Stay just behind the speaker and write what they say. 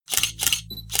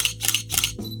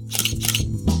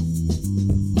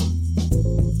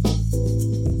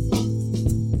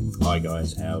Hi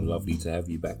guys, how lovely to have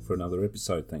you back for another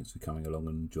episode. Thanks for coming along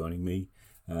and joining me.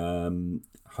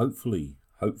 Hopefully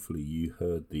you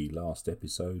heard the last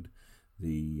episode,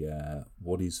 the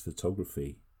What is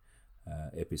Photography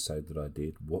episode that I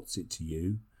did, What's It to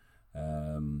You?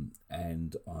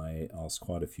 And I asked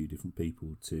quite a few different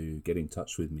people to get in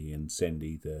touch with me and send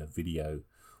either video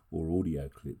or audio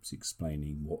clips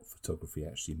explaining what photography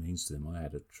actually means to them. I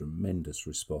had a tremendous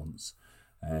response,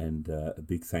 and a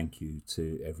big thank you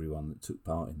to everyone that took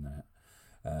part in that.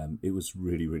 It was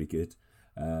really good.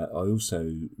 I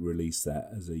also released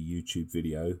that as a YouTube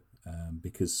video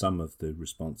because some of the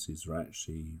responses are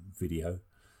actually video.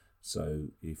 So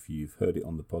if you've heard it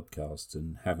on the podcast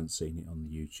and haven't seen it on the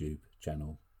YouTube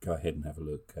channel, go ahead and have a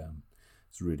look.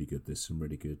 It's really good. There's some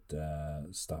really good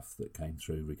stuff that came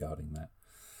through regarding that.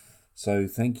 So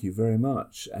thank you very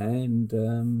much. And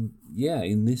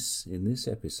in this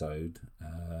episode,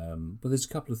 well, there's a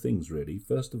couple of things really.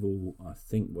 First of all, I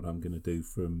think what I'm going to do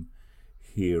from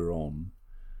here on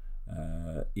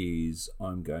is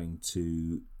I'm going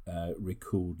to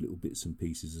record little bits and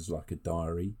pieces as like a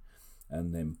diary,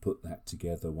 and then put that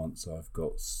together once I've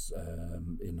got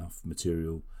enough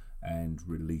material and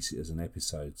release it as an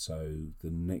episode. So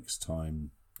the next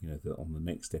time, on the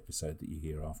next episode that you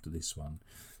hear after this one,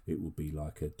 it will be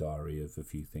like a diary of a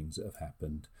few things that have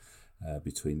happened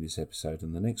between this episode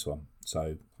and the next one.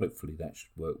 So hopefully that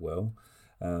should work well.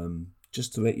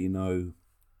 Just to let you know,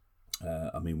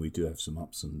 we do have some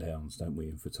ups and downs, don't we,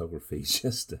 in photography?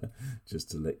 Just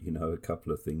to let you know a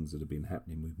couple of things that have been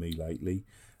happening with me lately.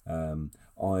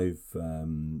 I've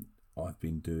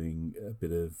been doing a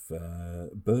bit of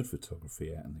bird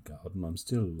photography out in the garden. I'm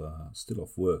still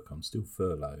off work. I'm still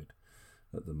furloughed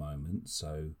at the moment,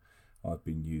 so I've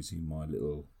been using my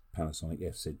little Panasonic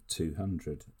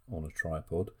FZ200 on a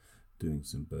tripod, doing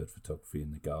some bird photography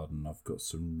in the garden. I've got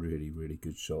some really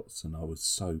good shots, and I was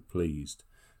so pleased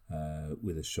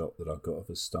with a shot that I got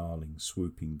of a starling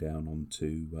swooping down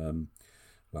onto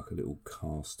like a little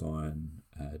cast iron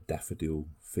daffodil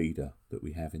feeder that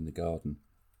we have in the garden.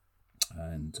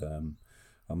 And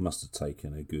I must have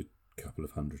taken a good couple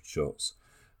of hundred shots,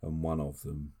 and one of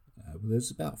them, there's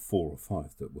about 4 or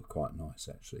 5 that were quite nice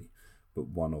actually, but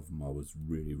one of them I was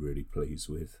really pleased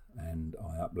with, and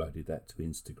I uploaded that to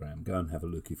Instagram. Go and have a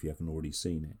look if you haven't already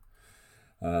seen it.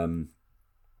 I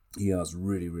was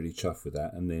really chuffed with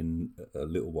that. And then a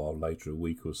little while later, a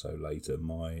week or so later,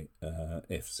 my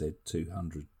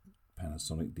FZ200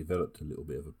 Panasonic developed a little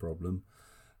bit of a problem.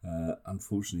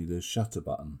 Unfortunately, the shutter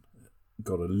button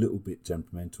got a little bit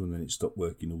temperamental, and then it stopped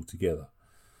working altogether.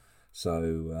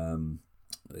 So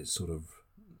it sort of,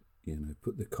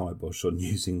 put the kibosh on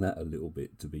using that a little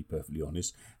bit, to be perfectly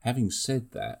honest. Having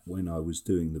said that, when I was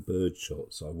doing the bird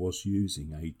shots, I was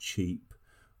using a cheap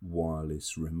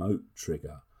wireless remote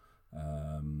trigger.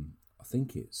 I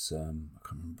think it's, I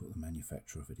can't remember what the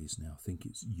manufacturer of it is now. I think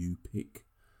it's UPick,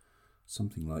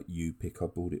 something like UPick. I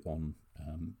bought it on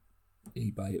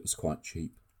eBay. It was quite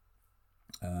cheap.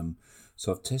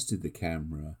 So I've tested the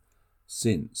camera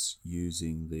since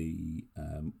using the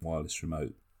wireless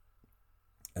remote,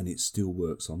 and it still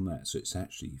works on that. So it's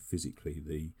actually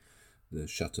physically the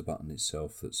shutter button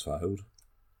itself that's failed.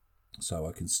 So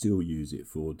I can still use it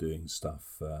for doing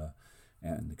stuff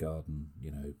out in the garden,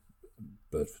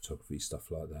 bird photography,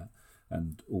 stuff like that.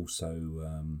 And also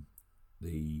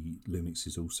the Lumix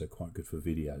is also quite good for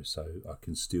video, so I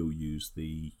can still use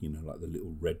the, like the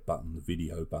little red button, the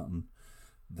video button.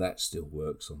 That still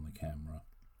works on the camera,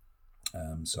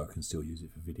 so I can still use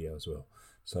it for video as well.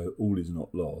 So all is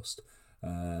not lost,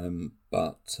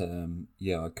 but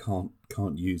I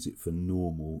can't use it for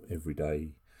normal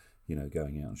everyday,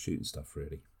 going out and shooting stuff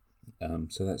really.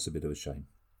 So that's a bit of a shame.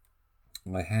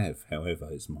 I have, however,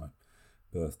 it's my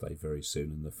birthday very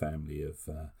soon, and the family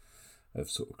have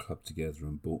sort of clubbed together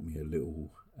and bought me a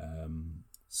little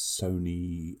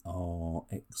Sony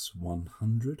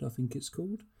RX100, I think it's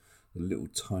called. A little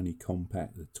tiny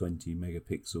compact, the 20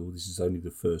 megapixel. This is only the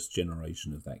first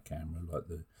generation of that camera, like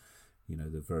the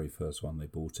very first one they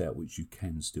brought out, which you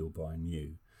can still buy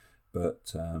new.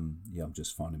 But I'm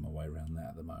just finding my way around that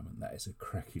at the moment. That is a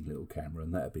cracking little camera,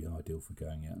 and that'd be ideal for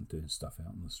going out and doing stuff out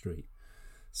on the street.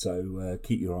 So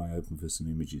keep your eye open for some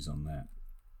images on that.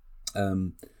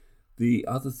 The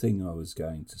other thing I was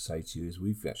going to say to you is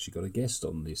we've actually got a guest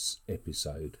on this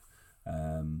episode.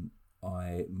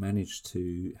 I managed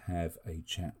to have a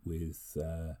chat with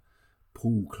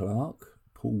Paul Clarke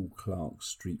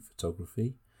Street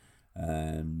Photography,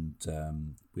 and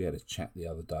we had a chat the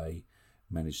other day,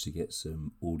 managed to get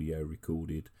some audio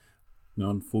recorded.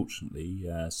 Now, unfortunately,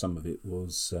 some of it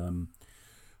was a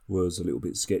little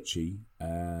bit sketchy.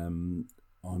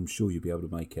 I'm sure you'll be able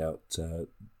to make out the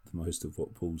most of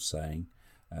what Paul's saying.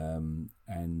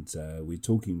 And we're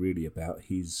talking really about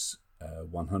his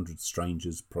 100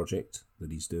 Strangers project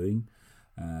that he's doing,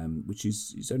 which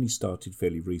he's only started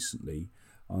fairly recently.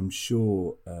 I'm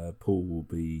sure Paul will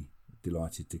be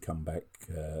delighted to come back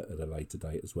at a later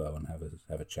date as well and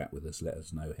have a chat with us, let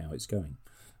us know how it's going.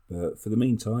 But for the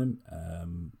meantime,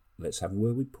 let's have a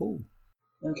word with Paul.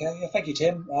 Okay, thank you,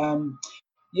 Tim.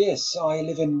 Yes, I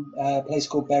live in a place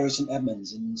called Bury St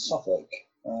Edmunds in Suffolk,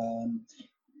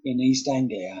 in East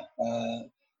Anglia.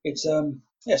 It's a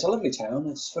lovely town.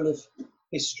 It's full of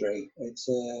history. It's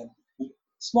a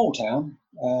small town,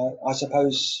 I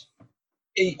suppose,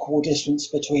 equal distance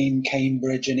between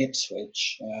Cambridge and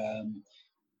Ipswich.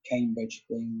 Cambridge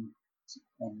being,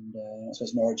 and I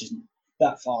suppose Norwich isn't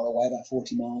that far away, about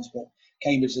 40 miles, but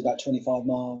Cambridge is about 25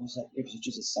 miles. Ipswich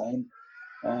is the same.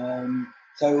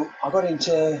 So I got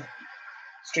into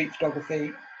street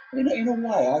photography. In a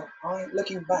way, I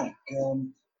looking back,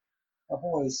 I've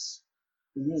always,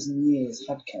 for years and years,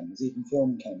 had cameras, even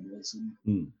film cameras,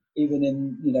 and even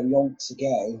in yonks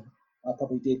ago, I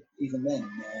probably did even then.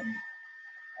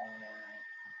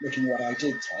 Looking at what I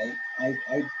did take,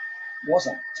 I was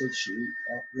apt to shoot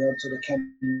the odd sort of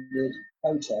candid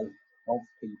photo of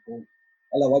people,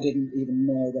 although I didn't even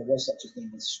know there was such a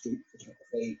thing as street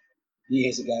photography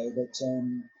years ago. But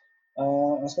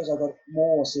I suppose I got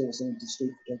more seriously into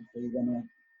street photography when I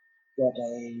got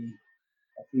a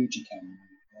Fuji camera.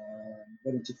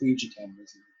 Got into Fuji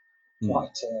cameras in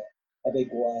quite a big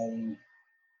way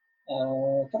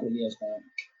a couple of years back,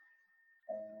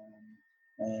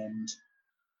 and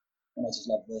I just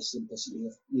love the simplicity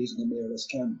of using a mirrorless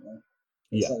camera.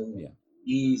 It's so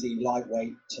easy,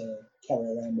 lightweight to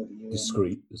carry around with you.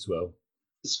 Discreet as well.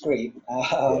 Discreet.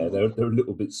 Yeah, they're a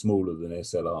little bit smaller than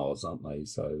SLRs, aren't they?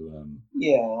 So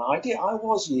yeah, I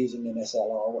was using an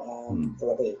SLR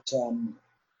for a bit. And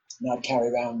I'd carry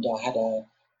around.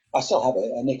 I still have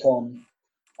it, a Nikon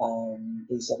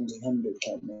D1700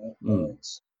 camera.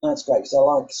 That's great because I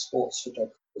like sports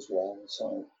photography as well.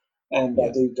 So, and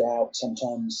I do go out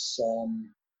sometimes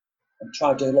and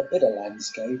try to do a bit of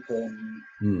landscape and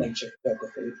nature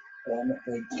photography. But I'm not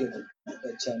very good at it.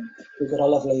 But we've got a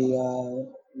lovely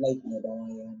lake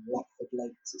nearby, Blackford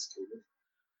Lakes it's called,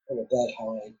 full of bird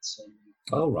hides. And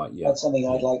that's something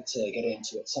I'd like to get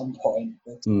into at some point,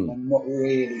 but I'm not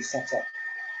really set up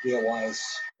gear-wise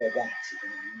for that at the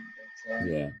moment. But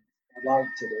I'd like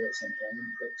to do it at some point.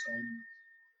 But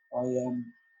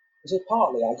so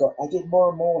partly I did more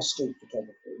and more street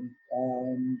photography.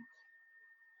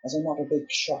 As I'm not a big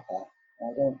shopper,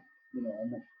 I don't,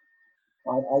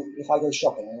 if I go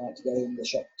shopping, I like to go in the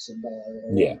shops and buy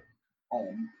whatever I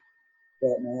am.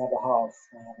 But my other half,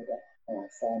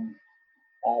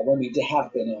 when we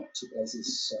have been out to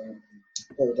places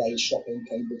for a day's shopping,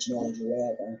 Cambridge, Norwich, or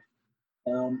wherever,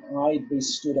 I'd be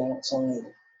stood outside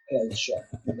a clothes shop.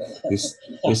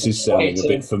 this is sounding a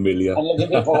bit familiar. And looking a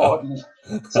bit bored.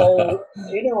 So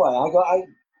in a way,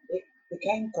 it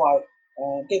became quite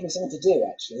gave me something to do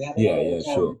actually. Having a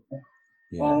camera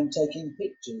and taking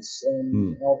pictures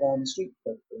of street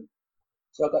photography.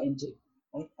 So I got into.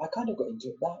 I kind of got into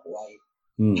it that way.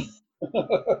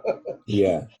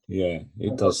 Yeah,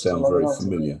 it does sound very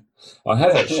familiar. I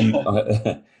have actually,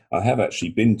 I have actually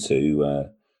been to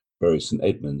Bury St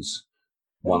Edmunds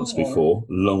once before,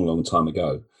 long time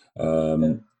ago.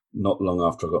 Not long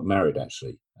after I got married,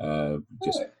 actually.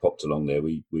 Just popped along there.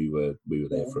 We were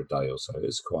there for a day or so.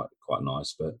 It's quite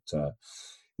nice, but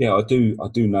I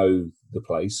do know the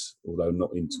place, although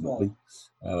not intimately.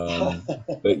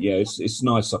 But yeah, it's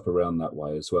nice up around that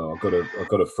way as well. I've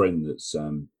got a friend that's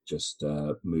just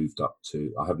moved up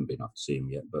to. I haven't been up to see him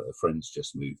yet, but a friend's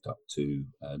just moved up to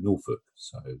Norfolk,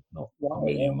 so not a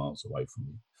million miles away from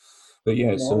me. But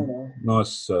yeah, it's a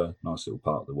nice little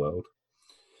part of the world.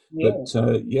 Yeah. But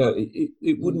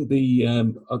it wouldn't be.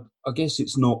 I guess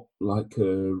it's not like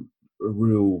a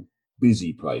real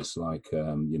busy place. Like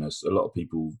a lot of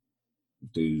people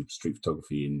do street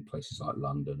photography in places like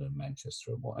London and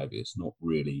Manchester and what have you. It's not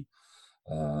really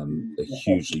a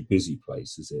hugely busy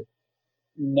place, is it?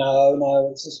 No,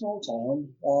 it's a small town,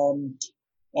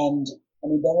 and I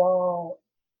mean there are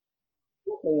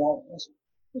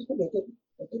there's probably a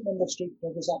good number of street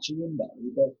photographers actually in there,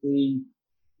 but the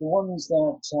ones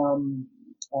that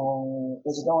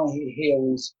there's a guy here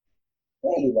who's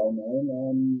fairly well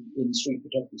known in street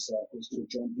photography circles called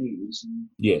John Hughes. And,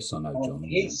 yes, I know John.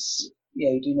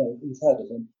 You've heard of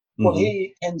him. Mm-hmm. Well,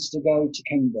 he tends to go to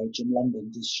Cambridge and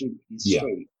London to shoot his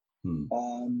street.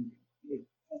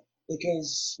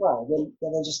 Because,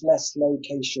 there are just less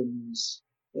locations,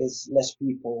 there's less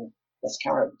people less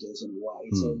characters in a way.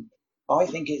 So I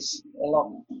think it's a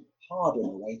lot harder in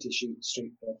a way to shoot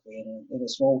street photography in a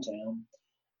small town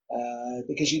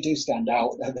because you do stand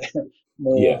out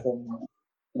more from,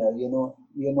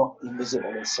 you're not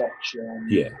invisible as such.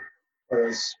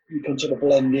 Whereas you can sort of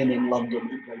blend in London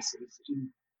and places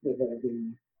with all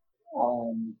the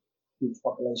huge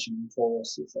population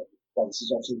tourists. Well, this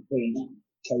is obviously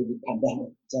pre-COVID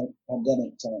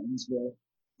pandemic times where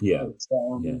it's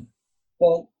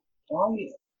but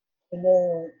and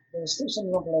there's still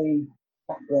some lovely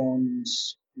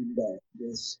backgrounds in there.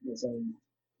 There's a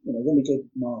really good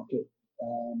market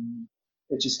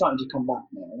which is starting to come back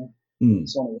now.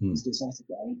 It's on Wednesday,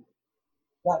 Saturday.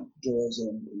 That draws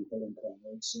in people and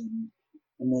crowds,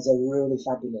 and there's a really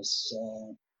fabulous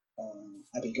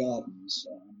Abbey Gardens.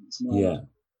 It's nice.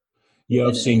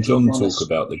 I've seen John talk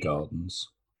about the gardens.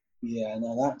 Yeah,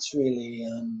 no, that's really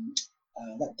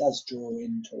that does draw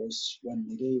in tourists when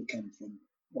they do come from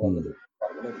all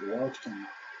over the world to come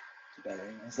to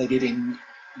Bury, as they did in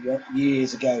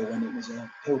years ago when it was a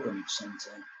pilgrimage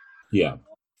centre. Yeah.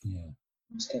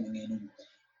 Was coming in,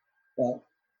 but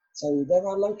so there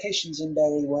are locations in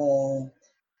Bury where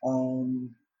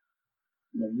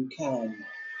you can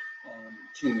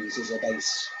choose as a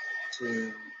base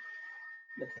to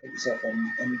look at yourself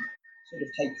and sort of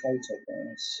take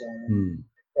photographs.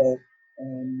 But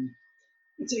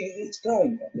it's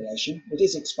growing population. It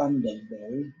is expanding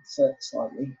very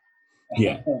slightly.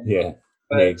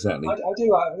 Exactly. I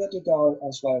do go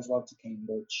elsewhere as well, to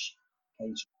Cambridge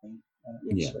occasionally,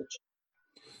 Ipswich.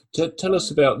 Tell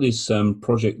us about this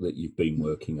project that you've been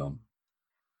working on.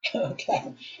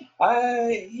 Okay.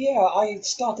 I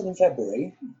started in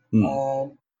February.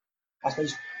 I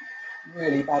suppose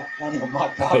really bad planning on my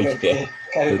part with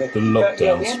COVID. The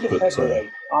lockdowns. The end of February.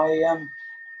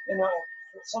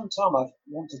 For some time I've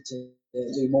wanted to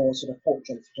do more sort of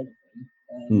portrait photography,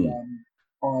 and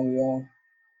on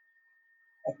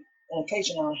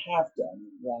occasion I have done.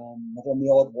 I've done the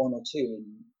odd one or two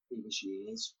in previous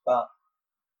years, but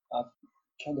I've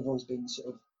kind of always been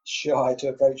sort of shy to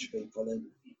approach people,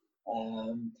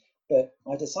 but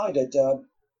I decided.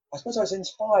 I suppose I was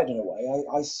inspired in a way.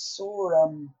 I saw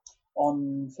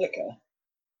on Flickr,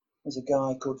 there's a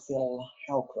guy called Phil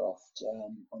Howcroft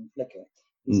on Flickr.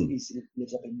 He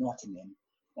lives up in Nottingham,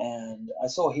 and I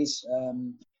saw his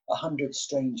 100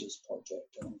 Strangers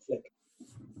project on Flickr.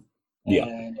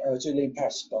 And I was really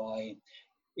impressed by.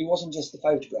 It wasn't just the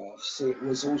photographs; it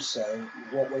was also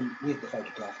what went with the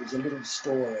photograph. It was a little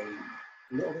story,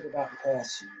 a little bit about the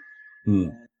person.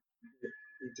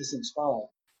 It just inspired.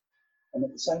 And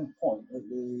at the same point,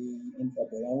 in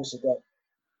February, I also got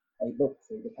a book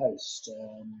through the post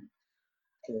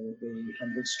called The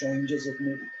 100 Strangers of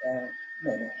New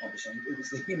no, not 100 Strangers, it was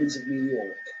The Humans of New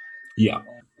York.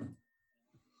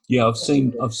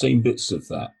 I've seen bits of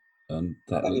that, and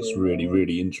that looks really,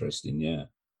 really interesting,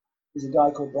 There's a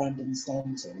guy called Brandon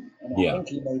Stanton, and I think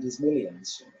he made his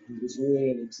millions. He was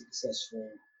really successful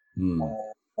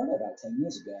probably about 10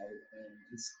 years ago,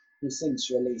 and he's since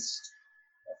released,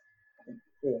 I think,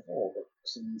 3 or 4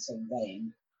 books in the same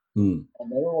vein, and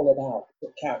they're all about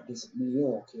the characters of New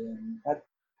York.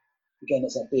 Again,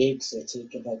 it's a big city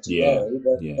compared to Bury,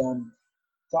 but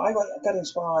so I got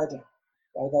inspired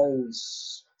by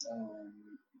those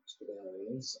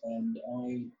areas, and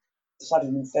I decided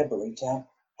in February to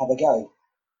have a go.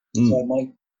 So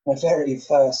my very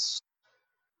first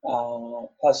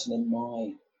person in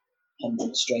my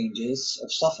 100 Strangers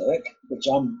of Suffolk,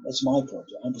 it's my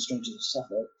project, 100 Strangers of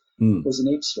Suffolk, was in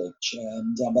Ipswich,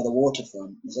 down by the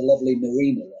waterfront. There's a lovely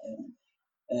marina there,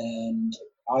 and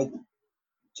I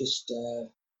just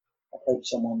approached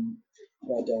someone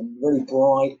who had really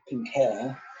bright pink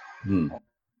hair,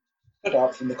 stood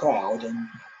out from the crowd, and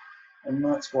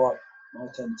that's what I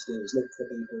tend to do, is look for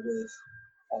people with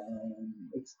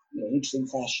interesting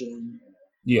fashion.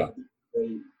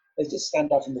 They just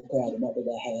stand out from the crowd, and not with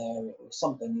their hair or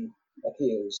something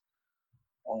appeals.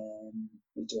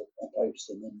 To approach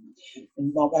them,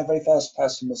 and my very first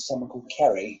person was someone called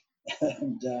Kerry,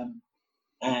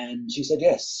 and she said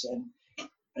yes,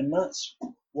 and that's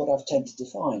what I've tended to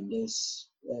find is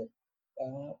that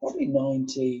probably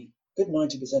 90%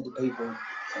 of people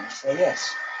say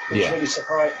yes. It's really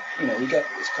surprised. You get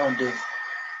this kind of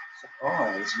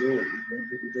surprise really when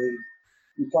people do.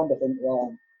 You kind of think,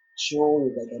 well, surely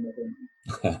they're going to think,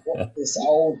 what this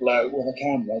old bloke with a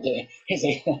camera doing? Is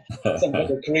he some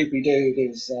kind of creepy dude?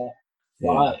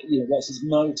 What's his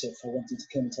motive for wanting to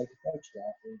come and take a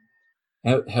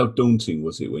photograph? How daunting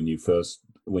was it when you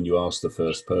asked the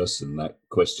first person that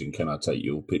question? Can I take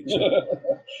your picture?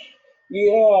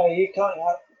 You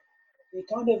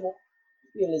kind of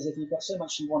feel as if you've got so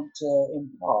much you want to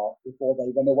impart before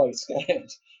they run away scared.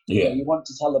 Yeah. You want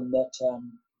to tell them that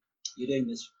you're doing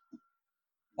this.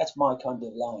 That's my kind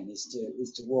of line, is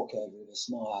to walk over with a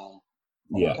smile,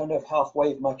 and I Yeah. kind of half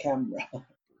wave my camera,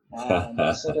 and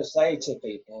I sort of say to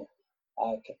people,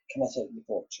 "Can I take your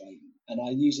portrait?" And I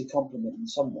usually compliment in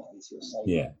some ways. You'll say,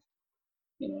 Yeah.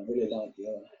 I really like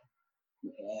your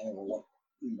hair, or what,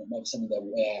 maybe something they're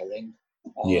wearing.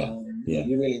 Yeah. Yeah.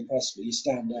 You really impress me. You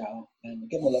stand out, and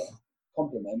give them a little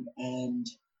compliment. And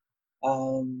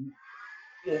um,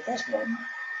 the first one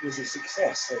was a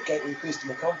success. So it boosted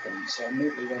my confidence. So I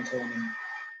immediately went on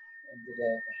and did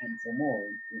a handful more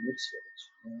in Ipswich.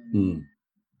 Mm.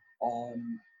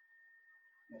 Um,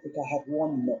 I think I had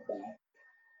one knockback.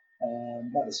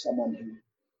 That was someone who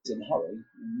was in a hurry.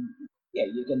 Yeah,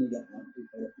 you're going to get that.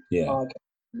 People Yeah. are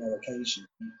no occasion.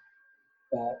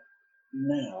 But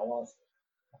now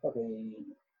I've probably,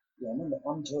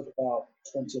 I'm talking about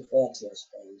 20 or 30, I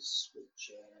suppose,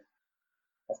 which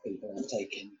of people I've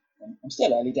taken. I'm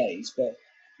still early days, but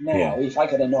now Yeah. if I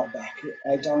get a knockback,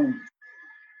 I don't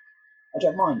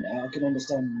mind now. I can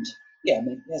understand. Yeah, I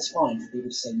mean, that's fine for people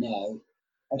to say no.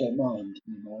 I don't mind.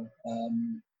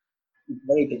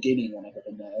 Very beginning when I got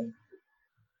a no,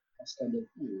 that's kind of,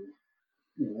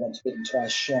 once bitten,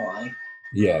 twice shy.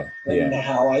 Yeah. But Yeah.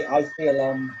 now I feel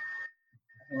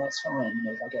that's fine.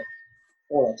 If I get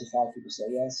 4 out of 5 people say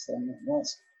yes, then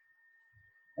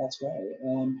that's great.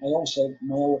 I also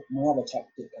my other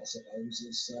tactic, I suppose,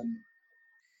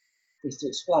 is to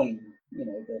explain, what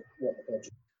the project is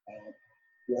about,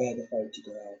 where the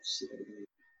photographs are going to be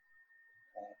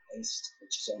placed,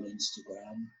 which is on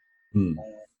Instagram. Mm.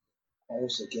 I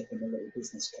also give them a little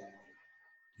business card.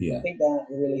 And I Yeah. think that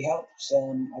really helps.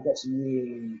 I got some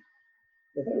really,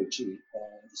 they're very cheap,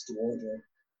 just to order,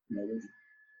 with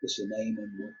just your name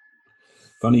and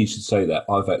Funny you should say that.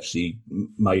 I've actually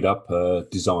made up a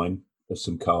design of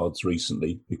some cards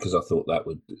recently because I thought that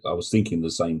would. I was thinking the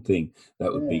same thing.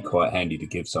 That would be yeah. quite handy to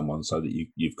give someone so that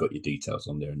you've got your details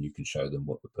on there and you can show them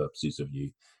what the purpose is of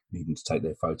you needing to take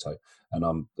their photo. And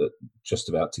I'm just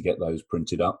about to get those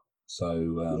printed up. So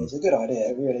Yeah, it's a good idea.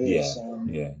 It really yeah, is.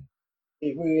 yeah,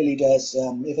 It really does.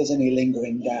 If there's any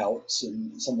lingering doubts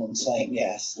and someone's saying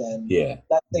yes, then yeah,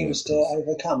 that yeah. seems Of to course.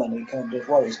 overcome any kind of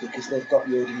worries because they've got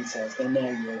your details. They know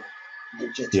you're Yeah,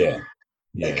 legitimate.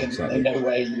 yeah, They exactly. know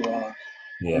where you are,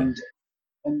 Yeah,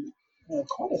 and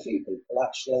quite a few people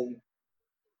actually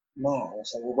now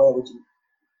say, well, where would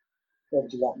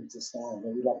you like me to stand?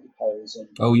 Where would you like me to pose? And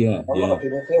oh yeah, a lot yeah. of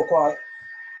people feel quite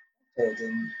good.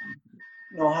 And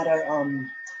I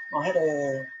had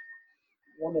a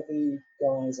one of the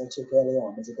guys I took early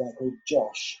on was a guy called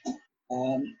Josh,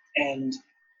 and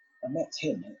I met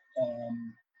him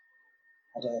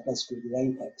at a place called the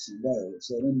Apex in Wales. It's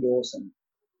an indoor centre,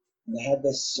 and they had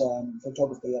this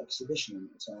photography exhibition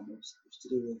at the time. It was to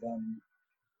do with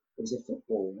it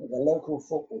was a local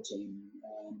football team,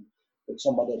 which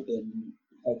somebody had been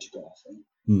photographing.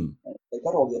 Hmm. They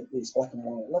got all these black and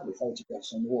white lovely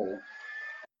photographs on the wall.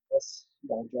 This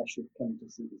guy Josh would come to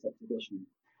see this exhibition,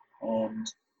 and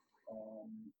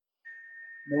um,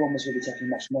 no one was really taking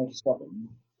much notice of him.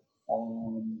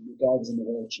 The guy was in a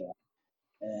wheelchair,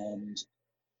 and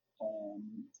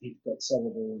he'd got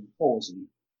cerebral palsy.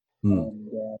 Hmm. And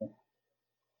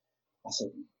I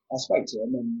said, I spoke to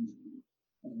him and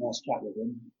had a nice chat with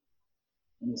him,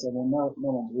 and he said, "Well, no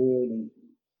one's really.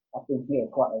 I've been here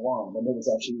quite a while, and nobody's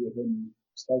actually even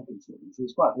spoken to him." So he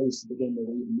was quite pleased to begin with,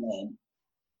 even then.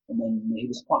 And then he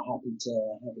was quite happy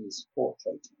to have his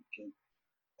portrait taken.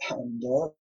 And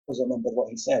I remember what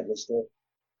he said was that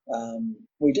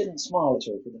we didn't smile at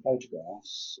all for the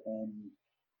photographs,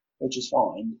 which is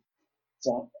fine.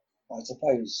 So I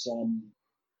suppose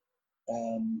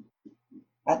um,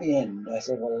 at the end, I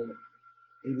said, well,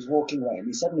 he was walking away and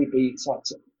he suddenly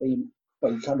started being,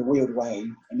 well, he kind of wheeled away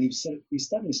and he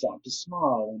suddenly started to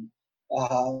smile.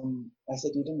 And I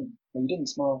said, you didn't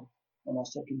smile when I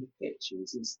was taking the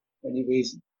pictures. Is there any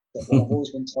reason? He said, well, I've always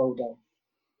been told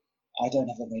I don't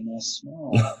have a very nice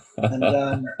smile. And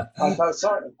I felt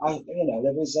sorry.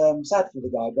 There was sad for the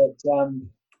guy, but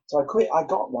so I quit. I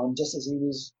got one just as he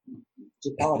was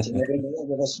departing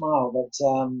with a smile.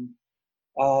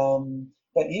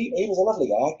 But he was a lovely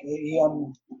guy.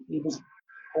 He was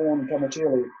born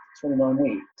prematurely, 29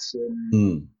 weeks, and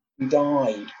Hmm. he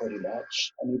died pretty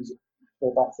much. And he was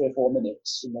for about 3 or 4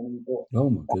 minutes, and then he brought Oh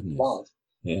my back to goodness. life.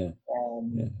 Yeah,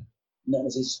 Um, yeah, and that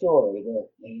was his story that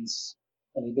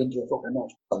he'd been to a football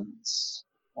match once.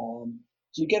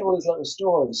 So you get all these little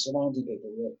stories surrounding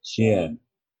people, which yeah,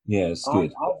 yeah. It's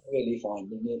good. I'm really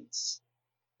finding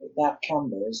that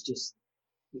camera is just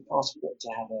the passport to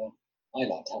have I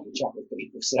like to have a chat with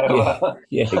people, so Yeah,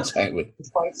 yeah, exactly.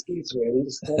 it's my excuse really,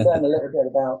 just to learn a little bit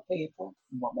about people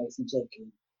and what makes them tick.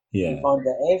 And you Yeah. find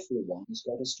that everyone has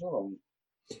got a story.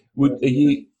 Would Wherever are you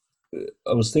you?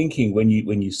 I was thinking when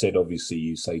you said obviously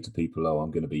you say to people, "Oh,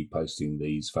 I'm going to be posting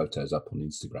these photos up on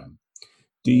Instagram."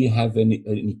 Do you have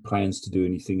any plans to do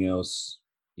anything else?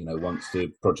 You know, once the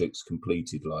project's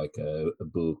completed, like a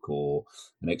book or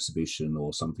an exhibition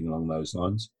or something along those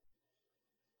lines.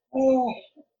 uh,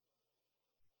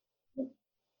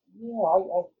 yeah,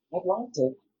 I'd like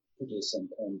to produce some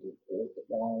kind of book.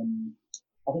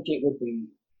 I think it would be.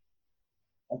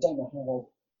 I don't know how.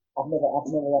 I've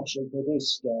never actually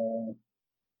produced. Well,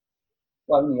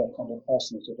 only a kind of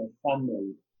personal sort of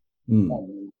Mm.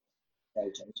 family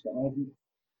photos, but I haven't.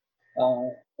 Uh,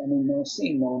 I mean, I've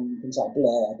seen on things like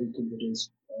Blur, who can produce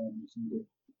some good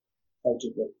photo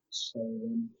books. So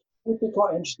it would be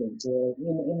quite interesting to,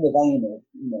 in the vein of,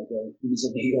 the Kings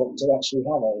of New York, to actually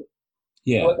have a.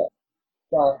 Yeah, However,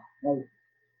 but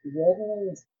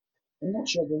whether I'm not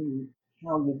sure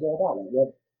how you go about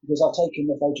that. Because I've taken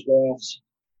the photographs,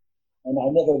 and I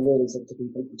never really said to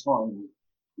people at the time,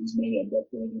 "These may end up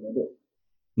doing in a book."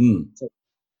 mm. So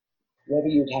whether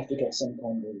you'd have to get some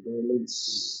kind of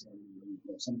release,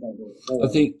 some kind of I form.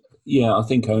 think yeah, I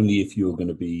think only if you're going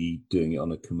to be doing it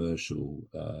on a commercial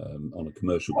Oh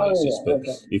basis. yeah, But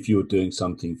okay. if you're doing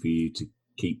something for you to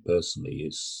keep personally,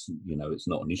 it's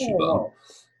not an issue. Oh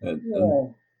But right.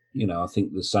 and Yeah, I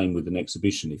think the same with an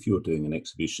exhibition. If you're doing an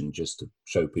exhibition just to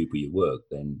show people your work,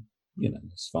 then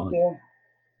it's fine. yeah,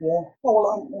 yeah. Oh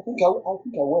well, I think I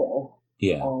will.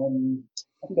 Yeah.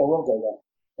 I think I will go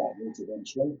that route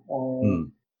eventually.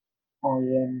 Mm. I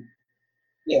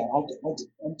yeah,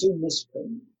 I do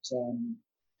misprint.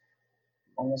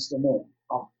 I must admit,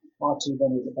 far too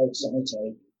many of the photos I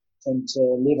take tend to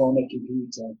live on a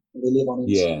computer. They live on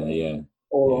Yeah, yeah, Instagram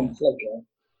or yeah, on Flickr,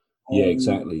 yeah. and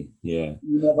Exactly. Yeah.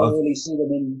 you never I've really see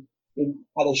them in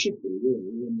how they should be,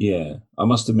 really. Yeah, I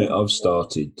must admit I've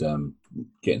started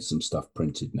getting some stuff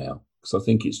printed now because I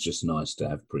think it's just nice to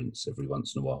have prints every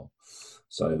once in a while.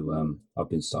 So Definitely. I've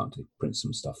been starting to print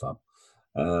some stuff up.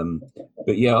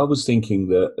 But yeah, I was thinking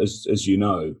that as you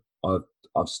know,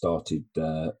 I've started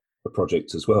a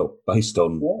project as well based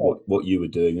on Yeah, what you were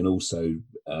doing, and also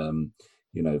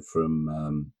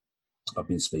from I've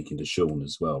been speaking to Sean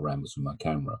as well, Rambles with my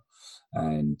camera,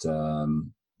 and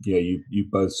yeah, you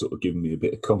both sort of given me a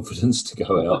bit of confidence to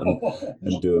go out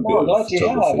and do a no, bit I'm of glad you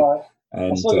have. photography. I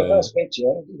And saw your first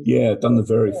picture. yeah, done the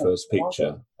very Yeah, first I like it.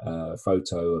 picture,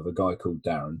 photo of a guy called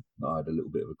Darren that I had a little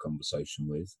bit of a conversation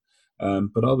with.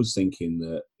 But I was thinking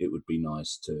that it would be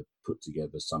nice to put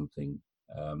together something.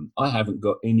 I haven't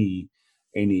got any.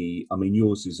 I mean,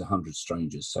 yours is 100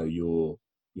 strangers, so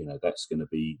that's going to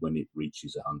be when it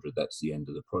reaches 100. That's the end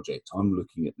of the project. I'm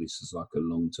looking at this as like a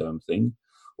long-term thing,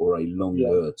 or a Yeah,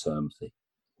 longer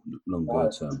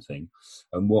right. term thing,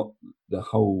 and what the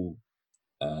whole.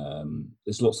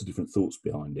 There's lots of different thoughts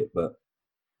behind it, but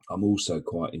I'm also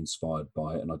quite inspired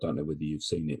by it, and I don't know whether you've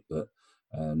seen it, but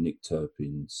Nick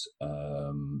Turpin's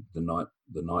the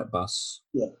night bus,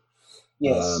 Yeah,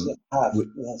 yes, um, yes, I have. which,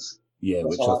 Yes, yeah, yes, I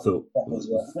which I like thought that as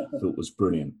well. thought was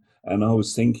brilliant. And I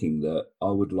was thinking that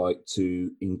I would like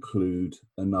to include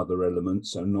another element,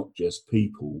 so not just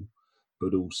people,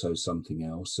 but also something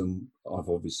else. And I've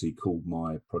obviously called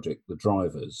my project the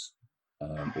drivers,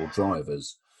 or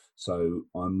drivers. So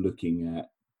I'm looking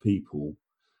at people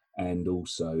and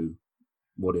also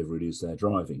whatever it is they're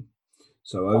driving.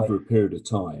 So Right. over a period of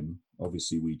time,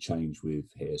 obviously we change with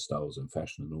hairstyles and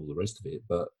fashion and all the rest of it,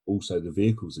 but also the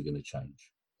vehicles are going to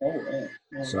change. Oh, yeah,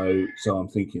 yeah. So I'm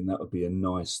thinking that would be a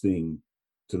nice thing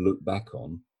to look back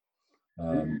on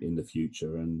in the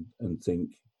future and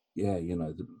think, yeah,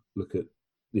 look at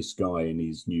this guy in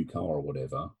his new car or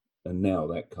whatever, and now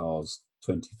that car's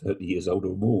 20, 30 years old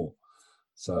or more. Yeah.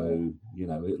 So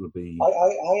it'll I, be I,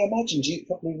 I imagined you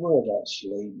probably would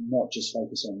actually not just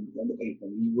focus on the people.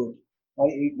 You would.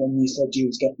 When you said you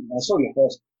was getting, I saw your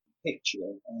first picture,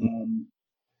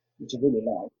 which I really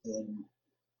liked,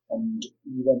 and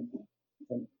you went.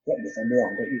 Correct me if I'm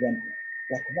wrong, but you went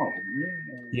black and white,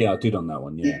 didn't you? yeah, I did on that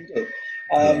one, You yeah, did.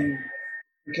 yeah.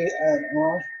 Okay,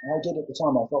 I did at the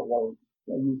time. I thought, well,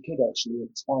 yeah, you could actually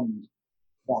expand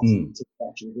that Mm. into the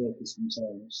actual vehicles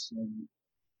themselves.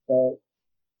 But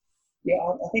yeah,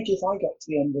 I think if I got to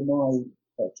the end of my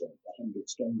project, 100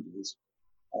 Strangers,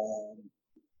 um,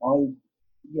 I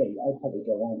yeah, I'd probably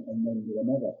go on and then do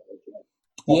another project.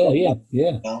 I've Yeah, got yeah, that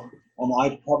yeah, now, and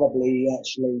I'd probably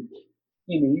actually,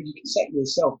 you can set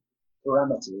yourself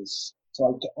parameters. So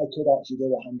I could actually do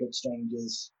 100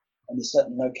 Strangers in a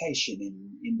certain location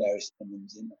in various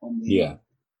islands on the yeah,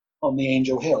 on the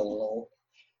Angel Hill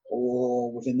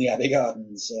or within the Abbey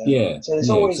Gardens. Yeah, So there's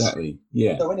yeah, always, exactly.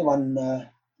 Yeah, so anyone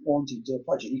wanting to do a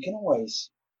project, you can always,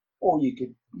 or you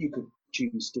could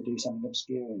choose to do something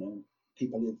obscure.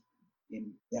 People live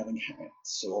in having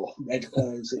hats or red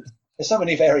clothes. There's so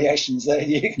many variations there.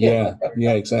 yeah,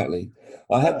 exactly.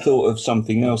 I had thought of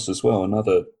something else as well.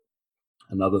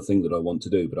 Another thing that I want to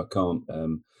do, but I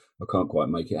can't quite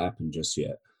make it happen just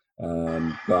yet.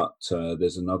 But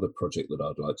there's another project that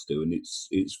I'd like to do, and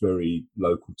it's very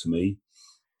local to me.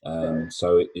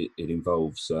 So it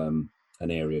involves an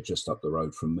area just up the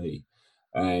road from me,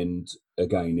 and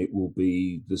again, it will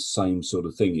be the same sort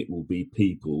of thing. It will be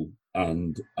people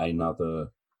and another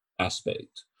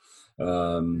aspect.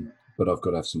 But I've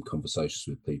got to have some conversations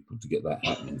with people to get that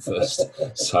happening first.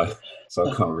 So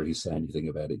I can't really say anything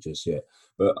about it just yet.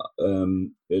 But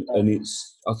and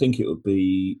I think it would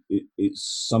be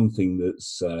it's something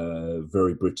that's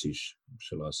very British,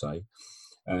 shall I say,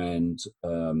 and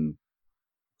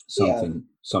Yeah.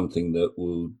 something that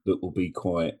will be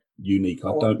quite unique. I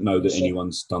Oh, don't know that it's a,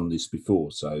 anyone's done this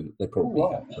before, so they probably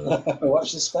oh have. But right.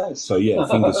 Watch the space. so yeah,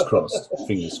 fingers crossed,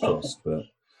 fingers crossed. But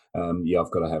yeah,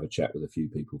 I've got to have a chat with a few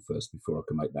people first before I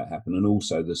can make that happen. And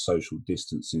also the social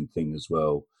distancing thing as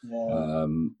well. Yeah.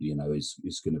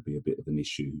 Is going to be a bit of an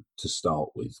issue to start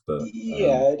with. But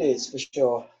Yeah, it is for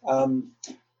sure.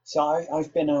 So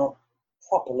I've been out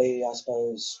properly, I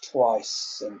suppose, twice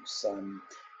since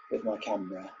with my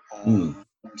camera mm,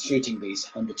 shooting these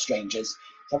 100 strangers.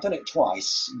 So I've done it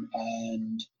twice,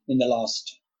 and in the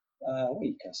last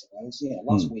week, I suppose. Yeah,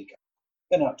 last mm, week.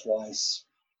 Been out twice,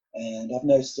 and I've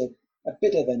noticed a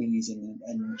bit of an easing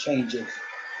and change of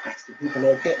attitude. People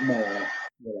are a bit more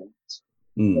relaxed.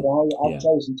 But mm, I've yeah.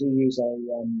 chosen to use uh,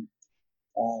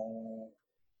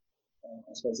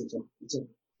 I suppose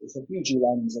it's a Fuji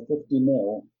lens, a 50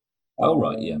 mil. Oh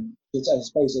right, yeah, I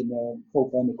suppose in full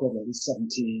frame equivalent is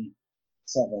 77,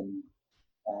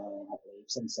 I believe,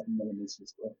 77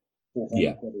 millimeters for full frame yeah,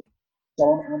 equivalent. So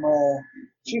I'm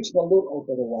shooting a little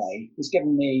bit away. It's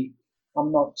given me,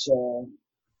 I'm not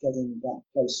getting that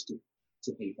close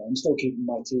to people. I'm still keeping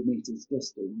my 2 meters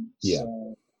distance. yeah,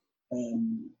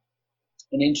 And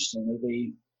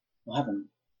interestingly, I haven't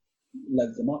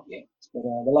load them up yet. But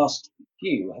the last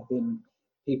few have been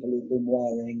people who've been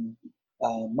wearing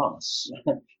masks.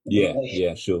 yeah,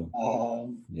 yeah. Sure,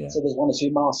 yeah, So there's one or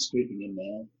two masks creeping in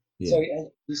there. So yeah, as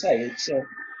you say, it's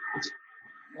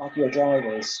like your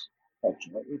driver's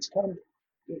project. It's kind of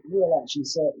it will actually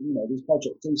serve. These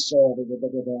projects do serve as a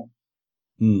bit of a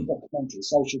mm, documentary,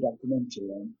 social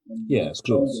documentary, and yeah. Of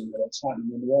course, changing what's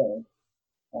happening in the world.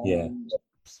 yeah. And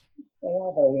they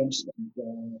are very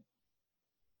interesting.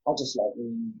 I just like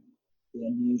the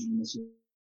unusualness.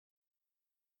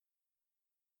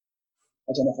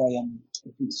 I don't know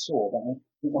if you saw, but I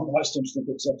think one of the most interesting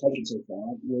books I've taken so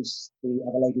far was the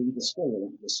other lady, the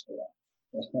squirrel whisperer.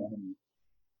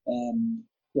 Um,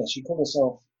 yeah, she called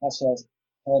herself as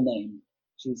her name.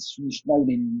 She's known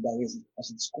in there as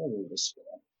the squirrel whisperer,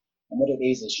 and what it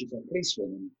is she's a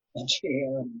policewoman, and she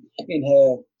in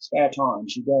her spare time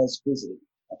she does visit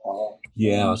a park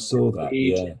Yeah, I and saw that.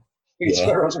 feed Yeah, feed yeah,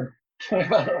 squirrels a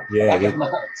yeah. bag of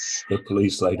nuts. The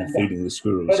police lady And, feeding the but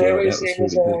squirrels. it Yeah, that was was it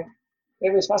was really good.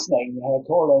 it was fascinating. Her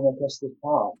calling across the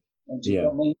park, and she Yeah.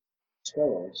 got me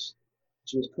squirrels.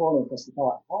 She was crawling across the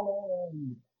park,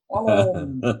 Alan,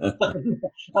 Alan,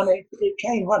 and it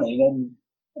came running,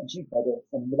 and she fed it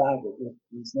from the bag with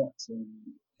these nuts, and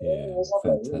it Yeah, was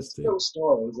lovely. It was fantastic. little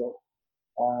stories that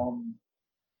um,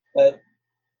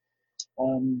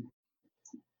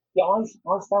 yeah,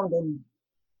 I've found them.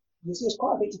 There's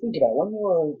quite a bit to think about when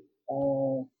you're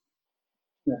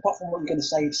apart from what you're going to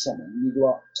say to someone, you go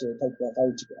up to take their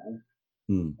photograph.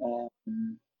 Mm.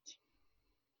 Um,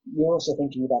 you're also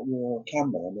thinking about your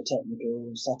camera and the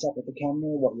technical setup of the camera,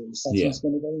 what your Yeah. setting's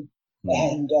going to be.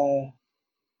 Mm. And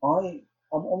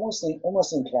I'm almost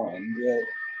inclined that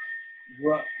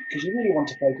because you really want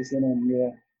to focus in on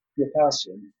your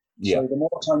person. Yeah. So the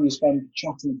more time you spend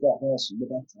chatting to that person, the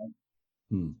better.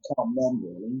 Mm. Calm them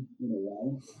really, in a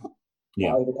way.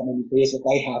 Yeah. Not overcome any fears that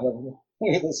they have of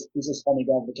who's this funny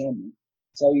guy with the camera.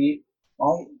 So I'm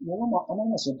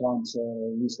almost inclined to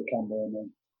use the camera in an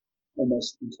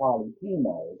almost entirely P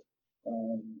mode.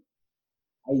 Um,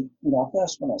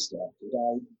 first when I started,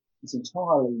 I was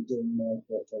entirely doing my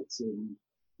portraits in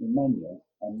manual,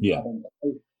 and Yeah.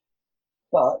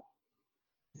 but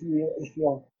if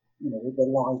you're with the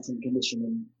light and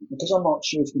conditioning, because I'm not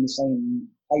shooting the same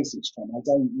place each time, I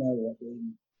don't know what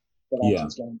the light Yeah.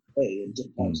 is going to be at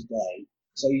different times Mm. of day.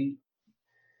 So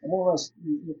I'm almost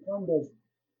you kind of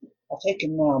I've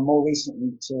taken now more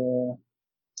recently to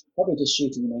probably just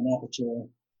shooting in an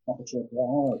aperture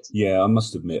priority. Yeah, I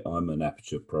must admit I'm an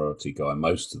aperture priority guy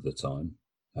most of the time.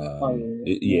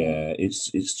 Yeah, Yeah,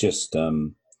 it's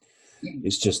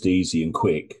just easy and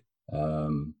quick.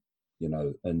 And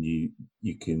you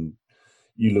can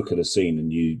you look at a scene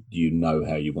and you know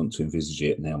how you want to envisage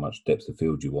it and how much depth of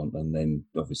field you want, and then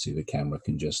obviously the camera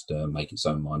can just make its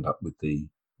own mind up with the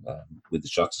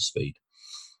shutter speed.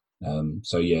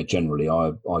 So yeah, generally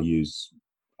I use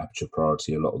aperture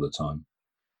priority a lot of the time.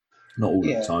 Not all of the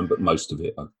yeah. time, but most of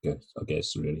it, I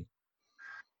guess really.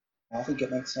 I think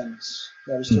it makes sense.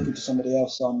 Yeah, I was Mm. talking to somebody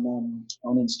else on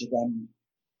Instagram,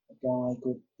 a guy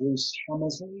called Bruce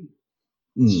Hammersley.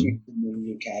 He's Mm. shooting in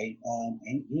the UK.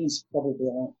 He's probably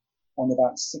on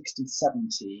about 60,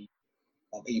 70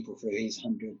 people through his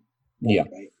 100 Yeah,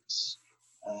 portraits.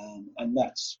 And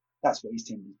that's what he's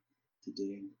tending to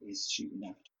do, is shooting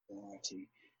that variety.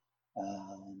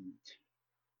 Um,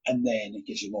 and then it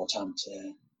gives you more time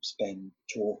to spend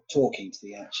talking to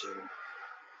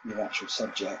your actual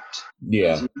subject.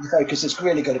 yeah, Because your focus is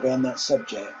really got to be on that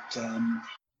subject.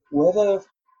 Whether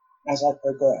as I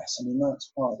progress, I mean,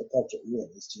 that's part of the project really,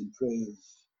 is to improve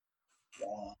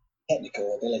uh,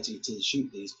 technical ability to shoot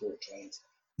these portraits.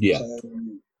 yeah, So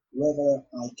whether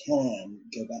I can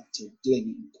go back to doing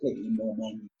it completely more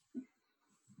manually,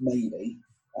 maybe,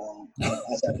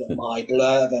 as I get my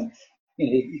blurb, and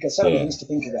you've got so many yeah, things to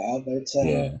think about, but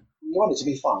yeah. you want it to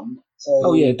be fun.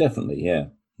 Oh yeah, So, definitely. Yeah,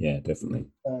 yeah, definitely.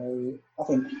 I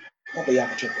think probably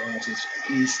aperture priority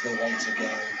is the way to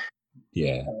go.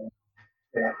 Yeah,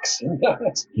 Relax.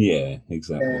 yeah,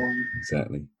 exactly, um,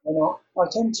 exactly. and I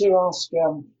tend to ask,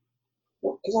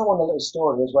 because I want a little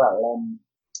story as well.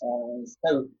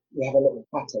 So we have a little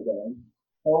patter going.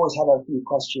 I always have a few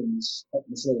questions up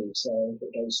my sleeve, so if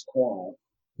it goes quiet,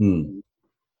 Hmm.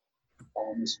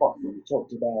 on the spot, we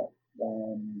talked about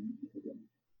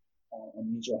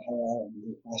unusual hair and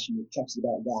the fashion. We've chatted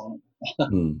about that.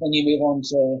 Hmm. Then you move on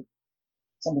to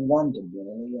something random,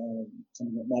 really,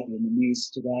 something that might be in the news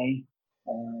today.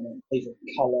 Favorite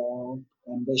colour,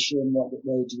 ambition, where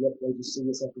do you see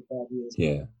yourself in 5 years?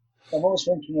 Yeah. So I'm always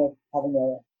thinking of having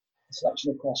a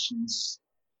selection of questions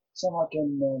so I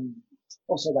can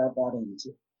also add that in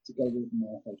to go with my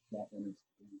photograph.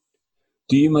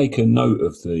 Do you make a note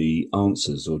of the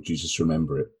answers, or do you just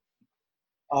remember it?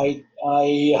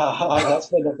 That's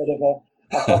been a bit of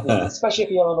a problem, especially if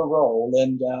you're on a roll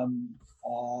and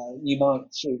you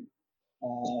might shoot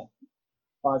uh,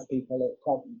 five people at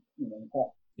quite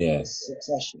Yeah, close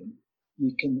succession.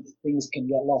 Things can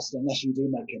get lost unless you do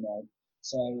make a note.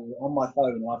 So on my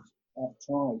phone, I've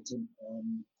tried to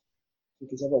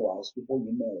because otherwise, before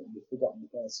you know it, you've forgotten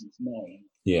the person's name,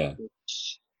 yeah,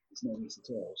 which is no use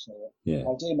at all. So yeah,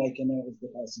 I do make a note of the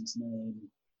person's name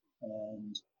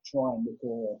and try and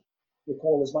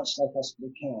recall as much as I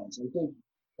possibly can. So I do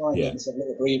try and give yeah. myself a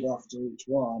little breather after each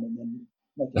one and then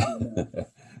make a few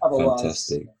notes. Otherwise,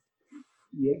 Fantastic.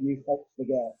 you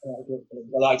forget.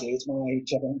 Well, I do. It's my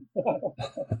age, I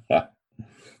think.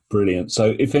 Brilliant.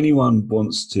 So, if anyone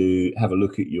wants to have a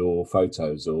look at your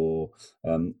photos, or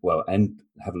and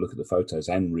have a look at the photos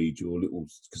and read your little,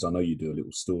 because I know you do a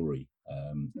little story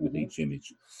with Mm-hmm. each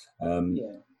image, um,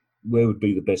 Yeah. where would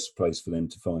be the best place for them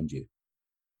to find you?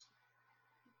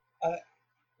 Uh,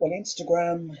 well,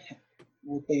 Instagram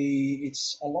would be,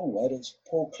 it's a long word, it's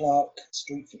Paul Clarke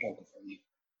Street Photography.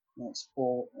 That's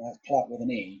Paul, Clarke with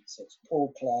an E, so it's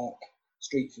Paul Clarke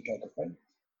Street Photography.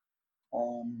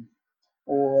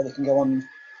 Or they can go on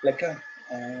Flickr.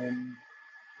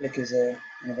 Flickr's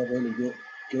another really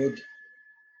good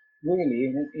really,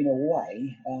 in a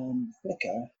way,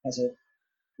 Flickr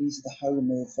is the home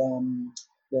of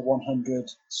the 100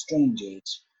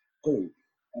 Strangers group,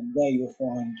 and there you'll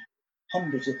find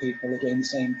hundreds of people who are doing the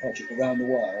same project around the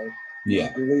world. There's a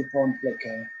Yeah. group on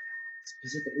Flickr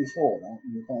specifically for that,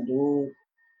 and you'll find all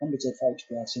hundreds of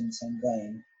photographs in the same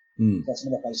vein. Mm. That's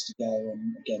another place to go,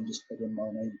 and again, just put in my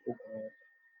name, and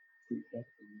you'll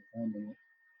find me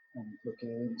on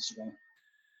Flickr, Instagram.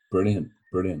 Brilliant,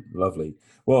 brilliant, lovely.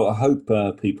 Well, I hope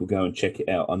people go and check it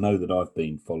out. I know that I've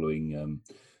been following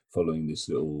this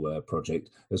little project,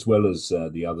 as well as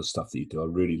the other stuff that you do. I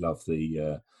really love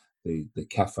the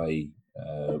cafe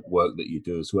work that you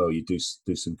do as well. You do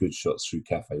some good shots through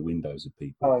cafe windows of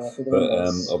people, Oh yeah, for the but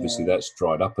windows. obviously that's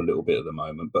dried up a little bit at the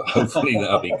moment. But hopefully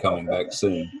that'll be coming back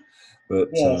soon. But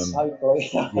Yes, hopefully.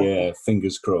 yeah,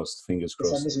 fingers crossed, fingers Yes,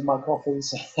 I'm crossed. missing my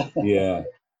coffees. Yeah.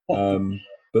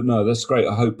 But no, that's great.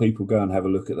 I hope people go and have a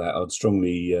look at that. I'd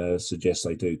strongly suggest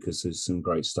they do, because there's some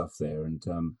great stuff there, and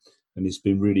it's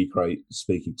been really great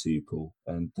speaking to you, Paul.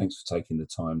 And thanks for taking the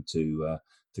time to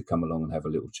come along and have a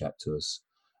little chat to us.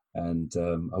 and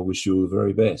I wish you all the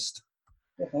very best.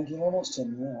 Yeah, thank you very much,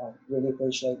 Tim. Yeah, I really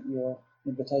appreciate your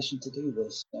invitation to do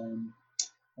this.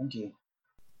 Thank you.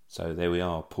 So there we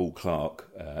are, Paul Clarke,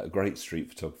 a great street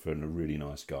photographer and a really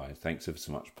nice guy. Thanks ever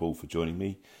so much, Paul, for joining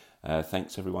me.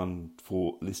 Thanks everyone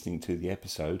for listening to the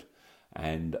episode,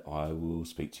 and I will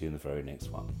speak to you in the very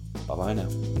next one. Bye bye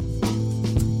now.